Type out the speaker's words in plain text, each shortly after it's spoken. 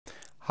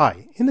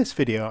Hi, in this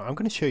video I'm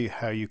going to show you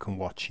how you can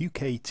watch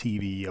UK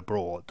TV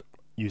abroad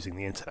using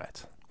the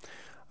internet.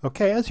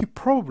 Okay, as you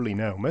probably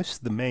know, most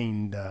of the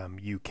main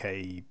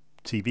UK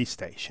TV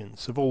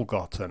stations have all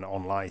got an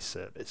online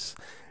service.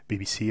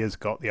 BBC has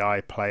got the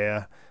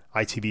Iplayer,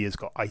 ITV has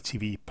got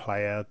ITV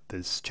Player,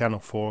 there's Channel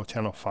 4,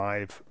 Channel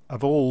 5,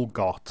 have all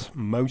got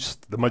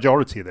the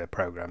majority of their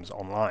programs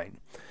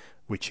online,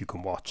 which you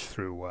can watch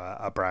through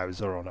a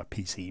browser on a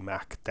PC,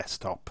 Mac,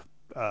 desktop,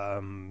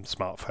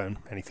 smartphone,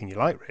 anything you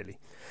like really.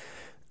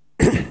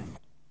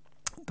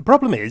 The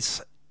problem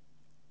is,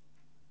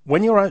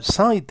 when you're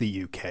outside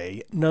the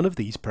UK, none of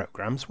these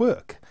programs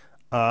work.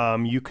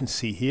 You can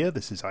see here,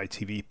 this is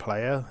ITV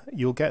Player,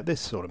 you'll get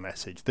this sort of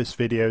message. This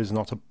video is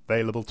not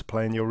available to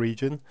play in your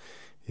region.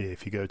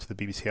 If you go to the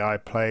BBC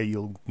iPlayer,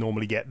 you'll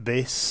normally get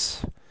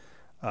this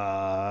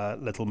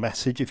little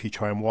message if you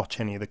try and watch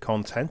any of the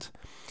content.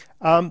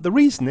 The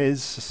reason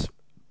is,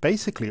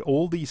 basically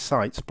all these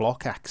sites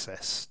block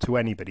access to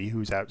anybody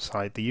who's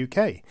outside the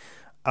UK.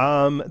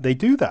 They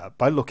do that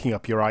by looking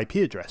up your IP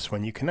address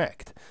when you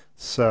connect.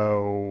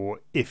 So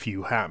if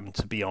you happen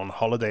to be on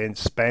holiday in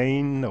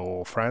Spain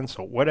or France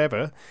or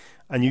whatever,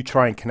 and you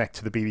try and connect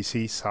to the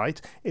BBC site,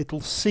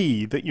 it'll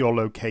see that you're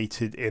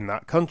located in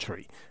that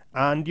country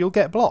and you'll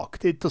get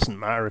blocked. It doesn't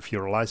matter if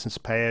you're a license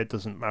payer, it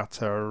doesn't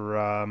matter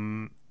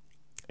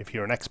if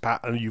you're an expat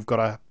and you've got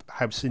a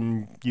house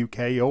in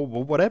UK or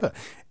whatever.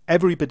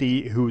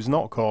 Everybody who's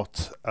not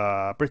got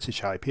a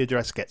British IP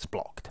address gets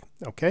blocked.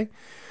 Okay.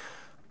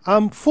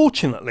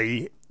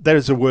 Fortunately,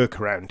 there's a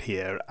workaround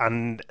here,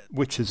 and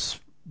which has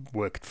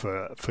worked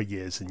for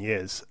years and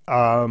years.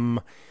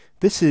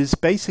 This is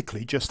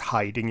basically just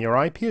hiding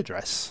your IP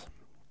address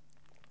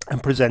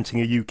and presenting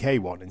a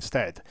UK one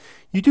instead.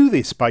 You do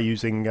this by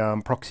using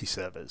proxy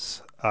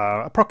servers.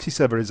 A proxy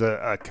server is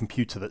a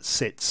computer that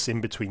sits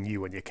in between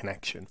you and your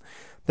connection.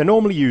 They're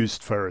normally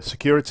used for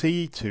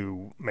security,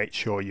 to make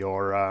sure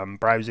your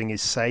browsing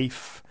is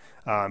safe.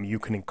 You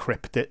can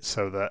encrypt it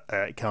so that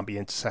it can't be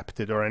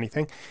intercepted or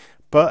anything.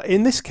 But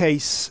in this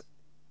case,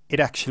 it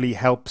actually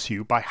helps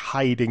you by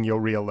hiding your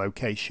real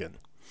location.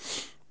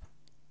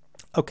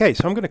 Okay,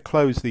 so I'm going to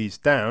close these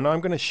down. I'm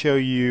going to show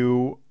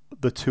you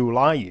the tool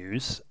I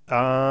use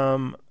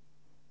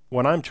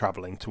when I'm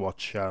traveling to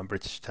watch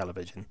British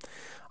television.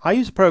 I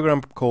use a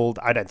program called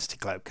Identity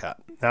Cloaker.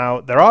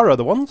 Now, there are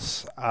other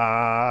ones.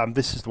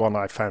 This is the one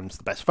I found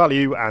the best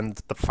value and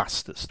the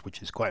fastest,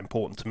 which is quite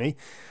important to me,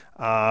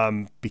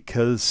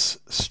 because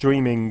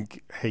streaming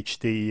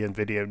HD and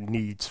video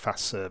needs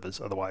fast servers,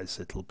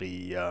 otherwise it'll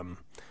be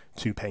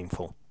too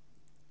painful.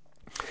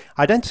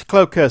 Identity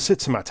Cloaker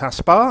sits in my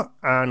taskbar,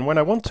 and when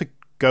I want to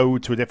go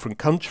to a different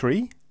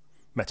country,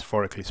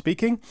 metaphorically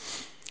speaking,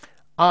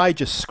 I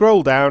just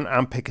scroll down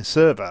and pick a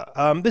server.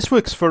 This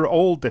works for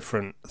all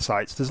different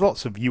sites. There's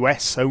lots of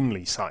US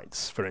only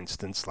sites, for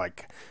instance,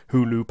 like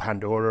Hulu,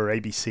 Pandora,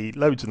 ABC,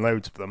 loads and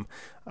loads of them.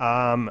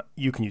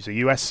 You can use a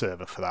US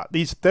server for that.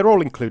 They're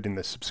all included in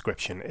the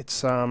subscription.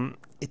 It's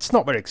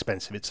not very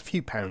expensive. It's a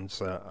few pounds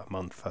a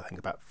month. I think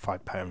about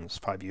 £5,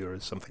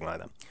 €5, something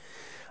like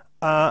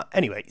that.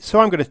 Anyway,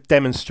 so I'm going to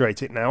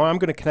demonstrate it now. I'm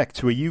going to connect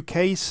to a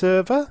UK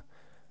server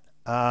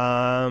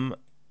and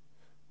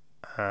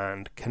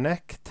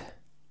connect.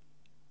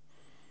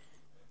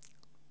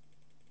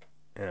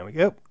 There we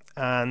go,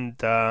 and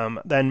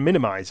then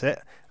minimize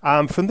it.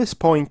 From this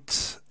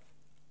point,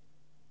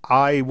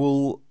 I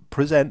will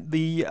present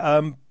the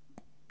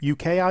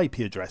UK IP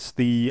address.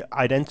 The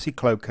Identity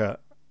Cloaker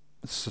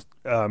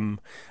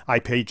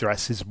IP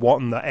address is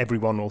one that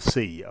everyone will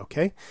see.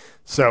 Okay,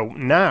 so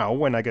now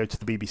when I go to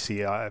the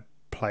BBC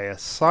iPlayer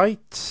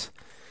site,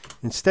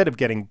 instead of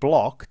getting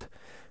blocked,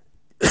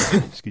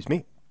 excuse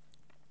me,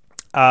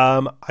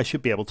 I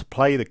should be able to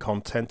play the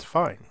content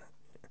fine.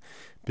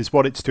 Because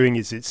what it's doing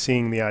is it's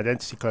seeing the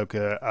Identity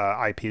Cloaker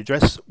IP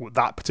address.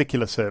 That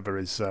particular server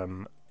is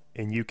in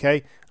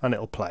UK, and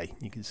it'll play.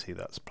 You can see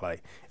that's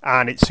play.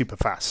 And it's super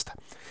fast.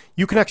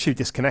 You can actually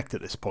disconnect at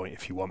this point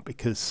if you want,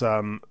 because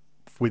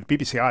with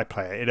BBC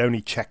iPlayer, it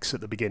only checks at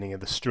the beginning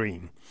of the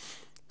stream.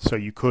 So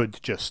you could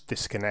just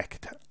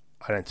disconnect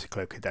Identity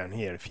Cloaker down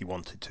here if you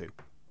wanted to.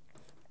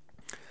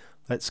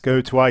 Let's go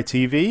to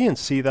ITV and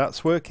see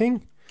that's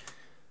working.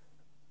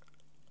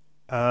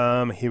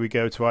 Here we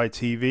go to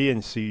ITV,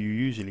 and so you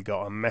usually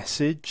got a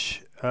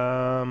message,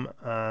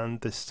 and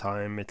this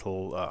time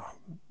it'll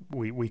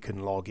we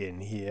can log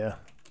in here.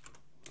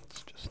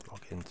 Let's just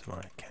log into my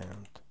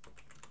account.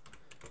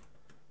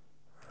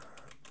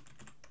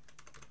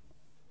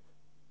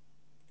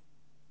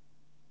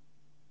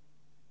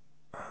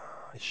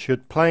 It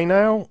should play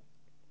now.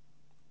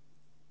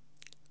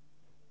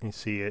 You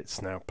see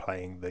it's now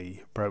playing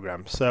the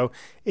program, so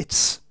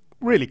it's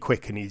really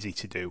quick and easy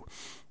to do.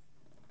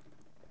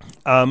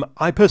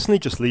 I personally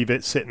just leave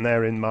it sitting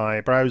there in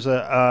my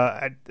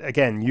browser.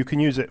 Again, you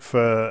can use it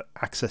for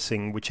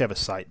accessing whichever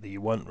site that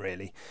you want,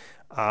 really.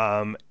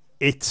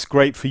 It's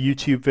great for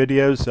YouTube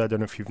videos. I don't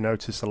know if you've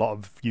noticed, a lot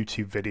of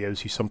YouTube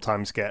videos you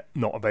sometimes get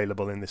not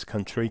available in this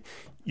country.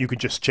 You could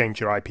just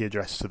change your IP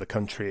address to the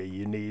country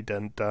you need,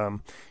 and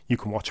you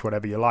can watch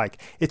whatever you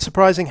like. It's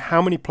surprising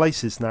how many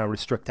places now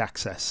restrict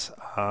access.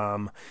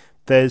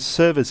 There's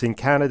servers in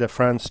Canada,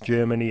 France,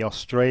 Germany,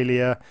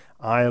 Australia,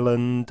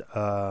 Ireland,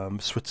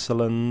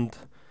 Switzerland,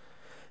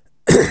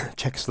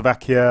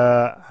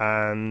 Czechoslovakia,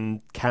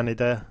 and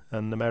Canada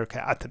and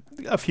America.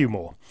 A few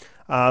more.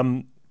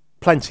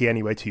 Plenty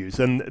anyway to use,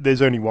 and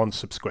there's only one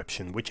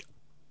subscription, which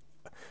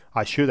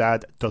I should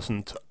add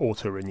doesn't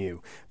auto-renew.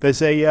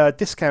 There's a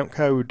discount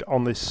code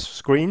on this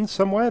screen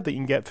somewhere that you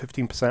can get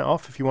 15%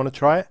 off if you want to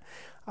try it.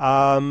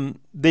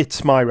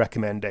 It's my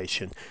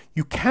recommendation.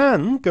 You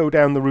can go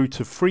down the route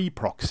of free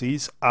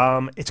proxies.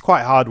 It's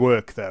quite hard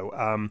work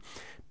though.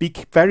 Be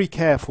very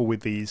careful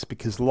with these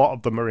because a lot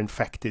of them are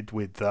infected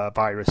with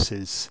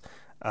viruses,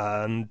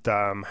 and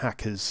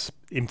hackers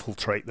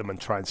infiltrate them and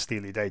try and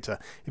steal your data.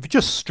 If you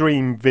just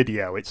stream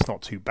video, it's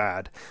not too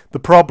bad. The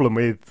problem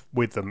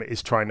with them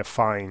is trying to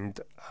find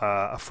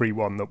a free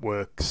one that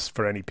works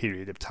for any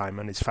period of time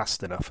and is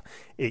fast enough.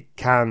 It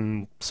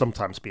can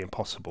sometimes be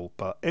impossible,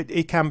 but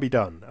it can be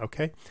done.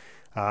 Okay,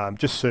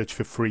 just search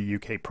for free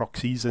UK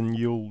proxies and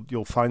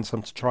you'll find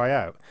some to try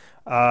out.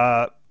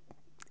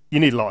 You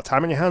need a lot of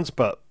time on your hands,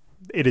 but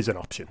it is an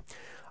option.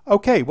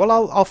 Okay, well,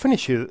 I'll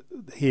finish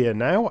here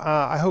now.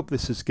 I hope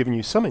this has given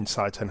you some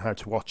insight on how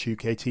to watch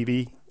UK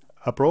TV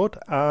abroad,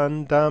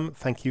 and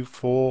thank you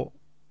for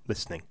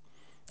listening.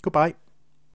 Goodbye.